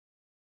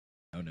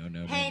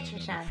Hey,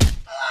 Trisha.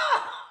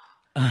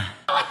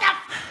 What the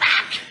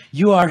fuck?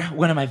 You are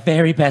one of my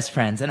very best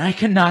friends, and I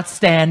cannot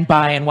stand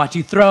by and watch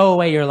you throw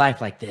away your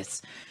life like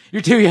this.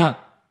 You're too young.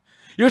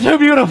 You're too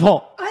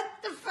beautiful. What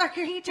the fuck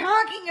are you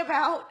talking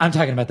about? I'm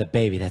talking about the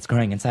baby that's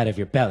growing inside of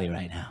your belly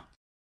right now.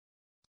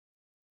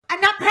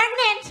 I'm not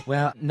pregnant.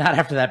 Well, not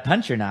after that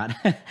punch you're not.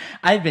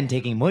 I've been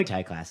taking Muay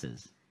Thai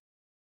classes.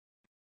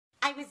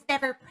 I was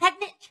never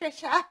pregnant,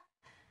 Trisha.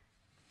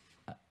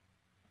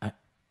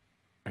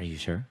 Are you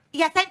sure?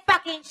 Yes, I'm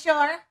fucking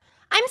sure.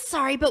 I'm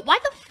sorry, but why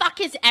the fuck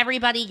is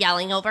everybody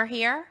yelling over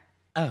here?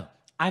 Oh,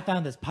 I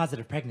found this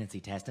positive pregnancy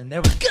test and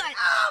there was... Good!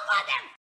 Oh, mother...